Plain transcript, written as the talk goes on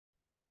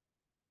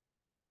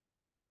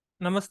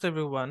Namaste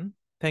everyone.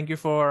 Thank you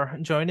for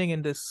joining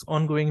in this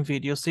ongoing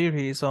video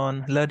series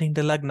on learning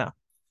the Lagna.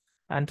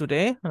 And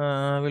today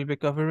we'll be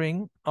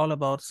covering all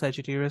about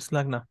Sagittarius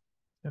Lagna.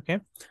 Okay.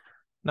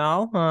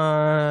 Now,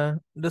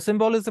 the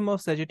symbolism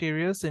of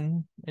Sagittarius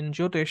in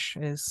jyotish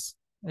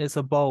is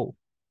a bow.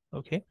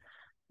 Okay.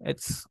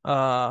 It's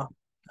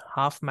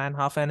half man,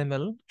 half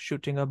animal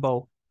shooting a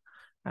bow.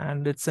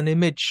 And it's an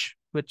image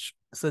which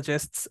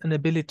suggests an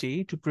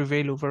ability to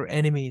prevail over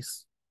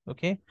enemies.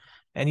 Okay.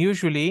 And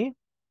usually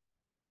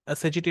a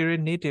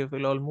Sagittarian native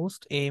will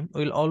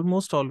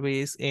almost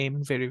always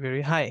aim very,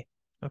 very high.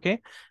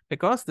 Okay,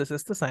 because this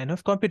is the sign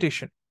of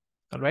competition.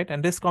 All right,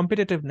 and this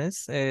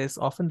competitiveness is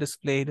often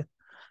displayed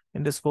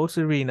in the sports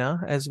arena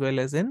as well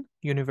as in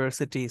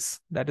universities.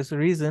 That is the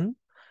reason,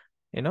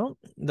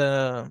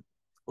 the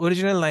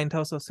original ninth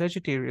house of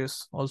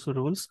Sagittarius also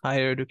rules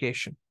higher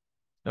education.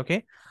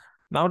 Okay,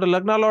 now the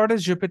Lagna Lord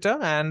is Jupiter,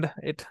 and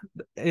it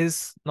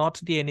is not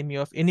the enemy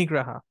of any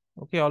graha.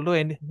 Okay,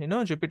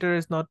 although Jupiter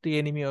is not the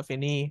enemy of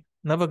any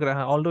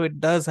Navagraha, although it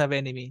does have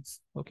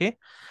enemies. Okay,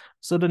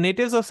 so the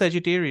natives of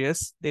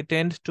Sagittarius, they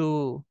tend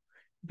to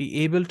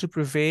be able to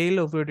prevail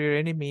over their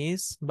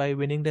enemies by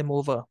winning them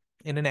over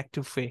in an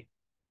active way,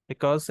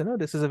 because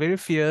this is a very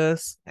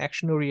fierce,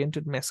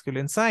 action-oriented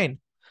masculine sign,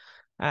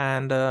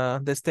 and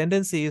this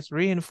tendency is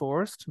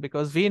reinforced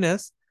because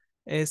Venus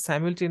is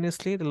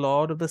simultaneously the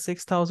lord of the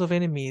 6th house of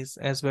enemies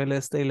as well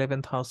as the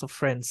 11th house of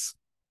friends.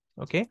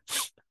 Okay,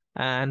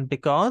 and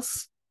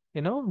because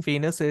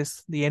Venus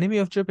is the enemy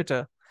of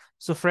Jupiter,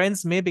 so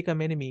friends may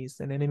become enemies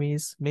and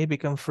enemies may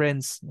become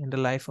friends in the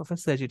life of a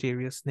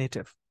Sagittarius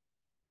native.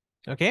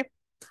 Okay,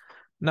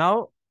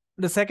 now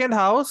the 2nd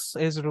house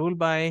is ruled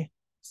by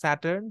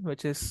Saturn,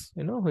 which is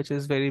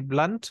very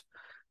blunt.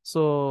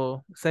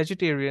 So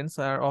Sagittarians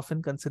are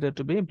often considered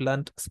to be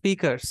blunt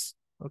speakers.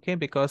 Okay,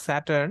 because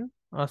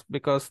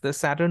the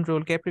Saturn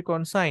ruled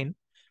Capricorn sign,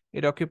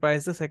 it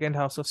occupies the 2nd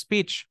house of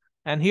speech.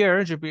 And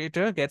here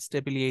Jupiter gets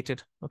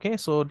debilitated. Okay,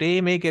 so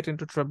they may get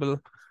into trouble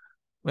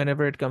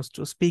whenever it comes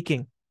to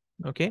speaking.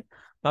 Okay,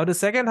 now the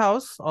 2nd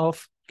house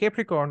of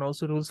Capricorn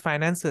also rules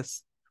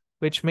finances,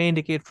 which may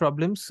indicate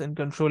problems in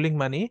controlling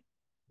money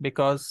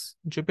because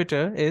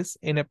Jupiter is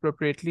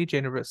inappropriately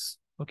generous.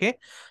 Okay,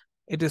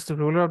 it is the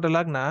ruler of the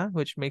Lagna,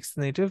 which makes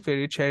the native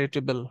very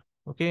charitable.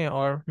 Okay,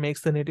 or makes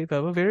the native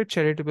have a very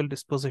charitable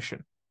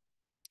disposition.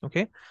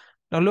 Okay,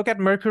 now look at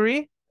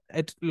Mercury.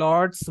 It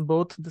lords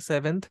both the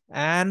 7th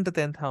and the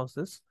 10th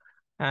houses,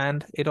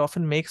 and it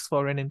often makes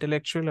for an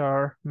intellectual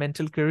or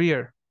mental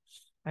career.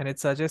 And it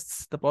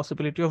suggests the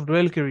possibility of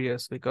dual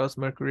careers because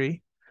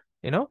Mercury,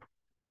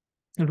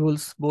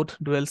 rules both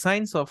dual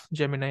signs of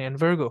Gemini and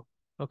Virgo.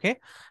 Okay,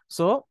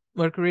 so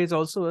Mercury is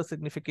also a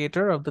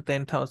significator of the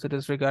 10th house. It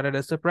is regarded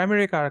as the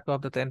primary karaka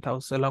of the 10th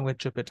house along with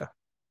Jupiter,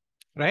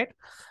 right?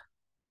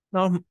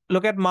 Now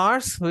look at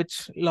Mars,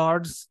 which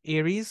lords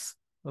Aries.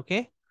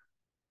 Okay,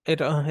 it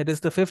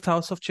is the 5th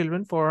house of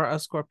children for a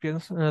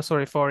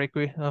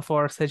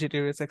for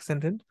Sagittarius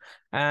ascendant,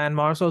 and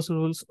Mars also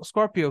rules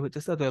Scorpio, which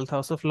is the 12th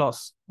house of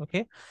loss.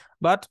 Okay,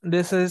 but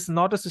this is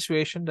not a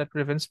situation that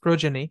prevents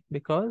progeny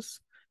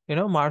because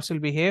Mars will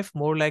behave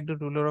more like the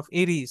ruler of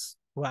Aries.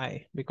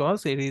 Why?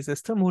 Because Aries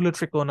is the Mula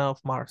Trikona of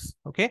Mars.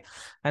 Okay,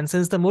 and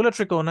since the Mula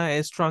Trikona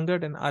is stronger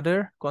than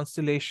other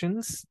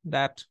constellations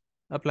that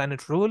a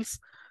planet rules,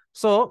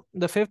 so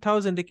the 5th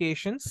house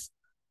indications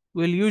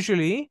will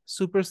usually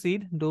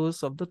supersede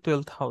those of the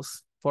 12th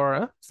house for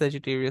a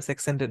Sagittarius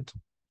ascendant.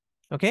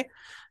 Okay,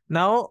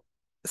 now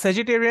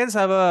Sagittarians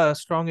have a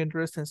strong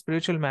interest in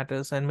spiritual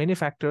matters and many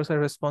factors are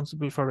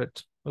responsible for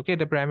it. Okay,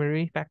 the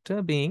primary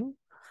factor being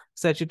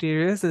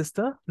Sagittarius is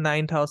the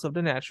 9th house of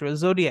the natural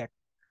zodiac,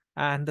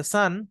 and the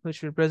sun,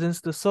 which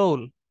represents the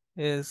soul,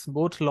 is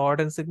both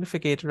lord and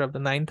significator of the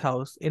 9th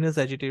house in a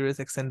Sagittarius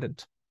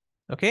ascendant.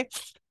 Okay,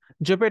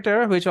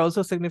 Jupiter, which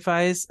also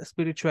signifies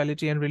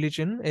spirituality and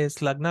religion,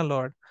 is Lagna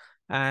Lord.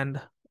 And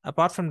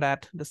apart from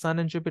that, the Sun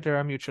and Jupiter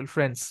are mutual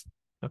friends.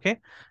 Okay.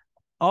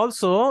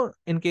 Also,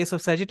 in case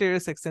of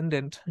Sagittarius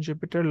ascendant,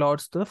 Jupiter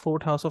lords the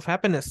 4th house of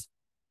happiness,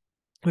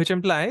 which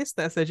implies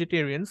that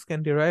Sagittarians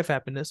can derive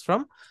happiness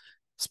from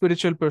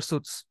spiritual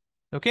pursuits.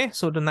 Okay.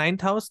 So the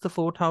 9th house, the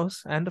 4th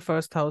house, and the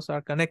 1st house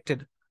are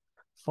connected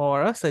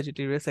for a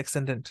Sagittarius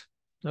ascendant.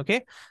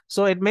 Okay.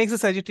 So it makes the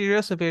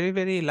Sagittarius a very,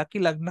 very lucky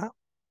Lagna,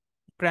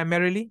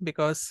 primarily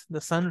because the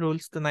sun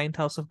rules the 9th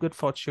house of good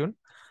fortune,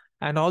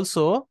 and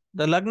also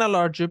the Lagna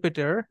Lord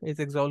Jupiter is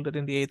exalted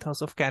in the 8th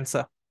house of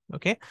Cancer.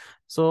 Okay,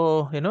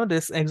 so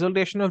this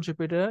exaltation of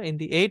Jupiter in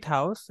the 8th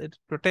house, it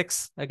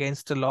protects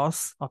against the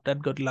loss of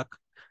that good luck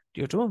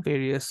due to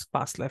various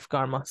past life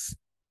karmas.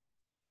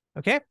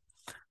 Okay,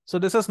 so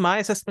this is my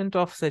assessment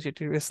of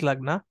Sagittarius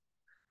Lagna.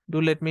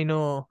 Do let me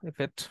know if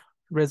it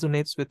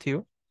resonates with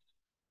you.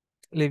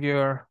 Leave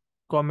your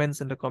comments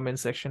in the comment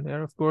section.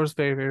 They're of course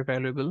very, very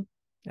valuable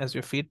as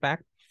your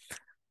feedback.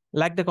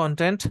 Like the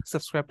content,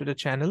 subscribe to the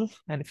channel,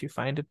 and if you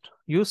find it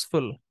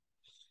useful,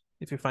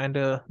 if you find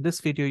this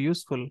video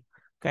useful,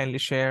 kindly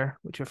share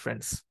with your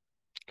friends.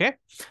 Okay,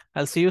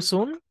 I'll see you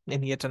soon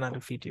in yet another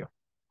video.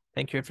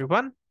 Thank you,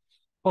 everyone.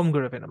 Om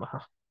Gurave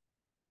Namaha.